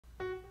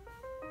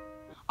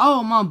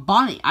Oh, Mom,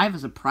 Bonnie, I have a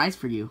surprise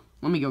for you.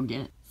 Let me go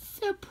get it.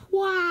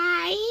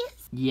 Surprise?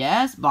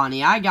 Yes,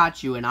 Bonnie, I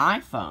got you an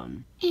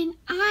iPhone. An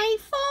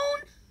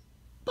iPhone?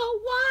 But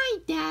why,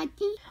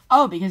 Daddy?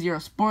 Oh, because you're a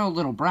spoiled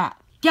little brat.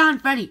 John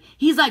Freddy,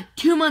 he's like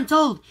 2 months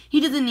old.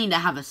 He doesn't need to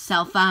have a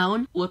cell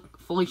phone.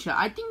 Look, Felicia,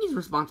 I think he's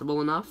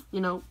responsible enough.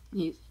 You know,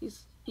 he's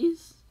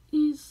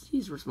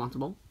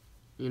responsible.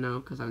 You know,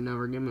 because I've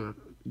never given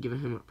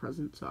him a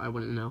present, so I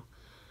wouldn't know.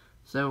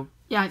 So,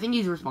 yeah, I think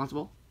he's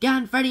responsible.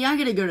 John Freddy, I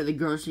gotta go to the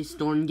grocery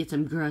store and get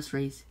some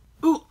groceries.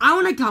 Ooh, I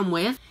wanna come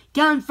with.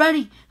 John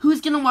Freddy, who's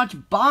gonna watch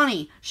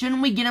Bonnie?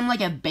 Shouldn't we get him like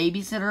a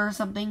babysitter or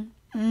something?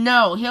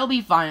 No, he'll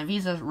be fine. If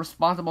he's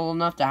responsible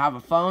enough to have a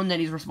phone, then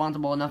he's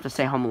responsible enough to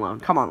stay home alone.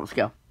 Come on, let's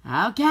go.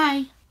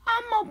 Okay.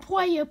 I'm gonna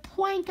play a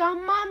prank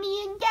on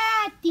Mommy and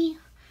Daddy.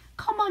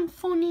 Come on,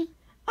 Funny.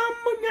 I'm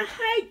gonna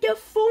hide the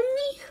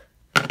Funny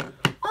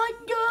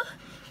under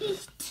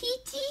his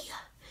titty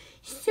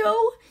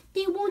so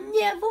they will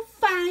never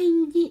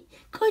find it.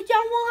 Cause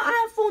I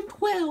want iPhone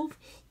 12.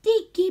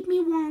 They give me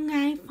wrong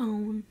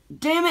iPhone.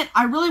 Damn it,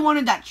 I really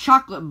wanted that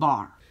chocolate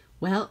bar.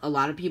 Well, a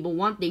lot of people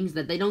want things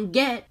that they don't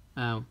get.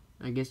 Oh,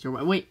 I guess you're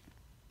right. Wait,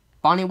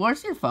 Bonnie,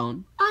 where's your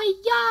phone? I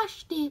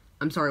yashed it.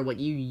 I'm sorry, what,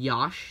 you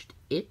yashed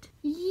it?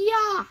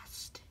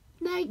 Yashed.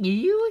 Like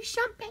you or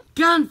something?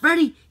 John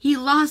Freddy, he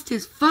lost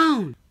his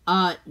phone.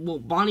 Well,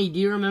 Bonnie, do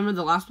you remember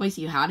the last place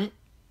you had it?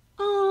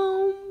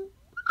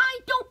 I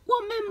don't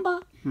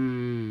remember.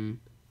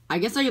 I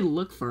guess I could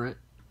look for it.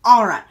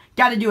 Alright,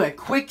 gotta do a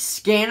quick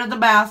scan of the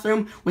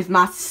bathroom with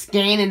my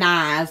scanning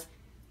eyes.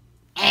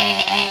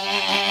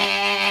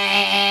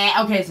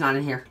 Okay, it's not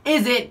in here.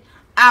 Is it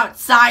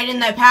outside in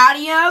the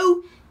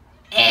patio?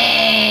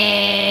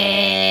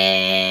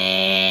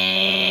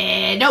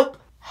 Nope.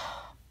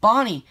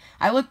 Bonnie,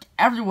 I looked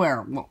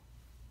everywhere. Well,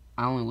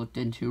 I only looked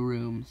in 2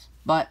 rooms,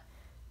 but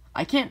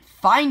I can't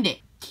find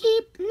it.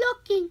 Keep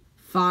looking.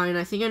 Fine,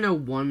 I think I know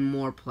one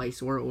more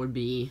place where it would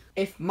be.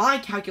 If my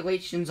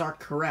calculations are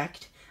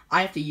correct,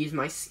 I have to use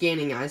my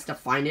scanning eyes to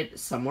find it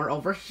somewhere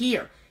over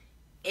here.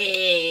 There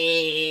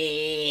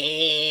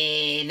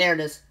it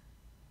is.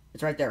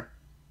 It's right there.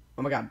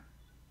 Oh my god.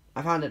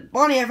 I found it.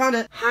 Bonnie, I found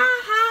it.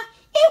 Ha ha.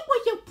 It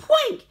was a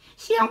prank.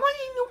 See, I want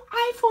a new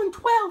iPhone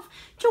 12.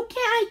 So can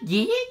I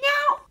get it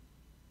now?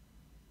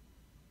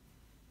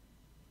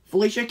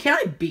 Felicia, can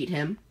I beat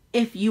him?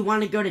 If you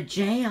want to go to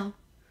jail.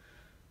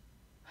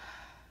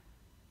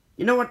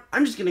 You know what?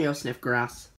 I'm just gonna go sniff grass.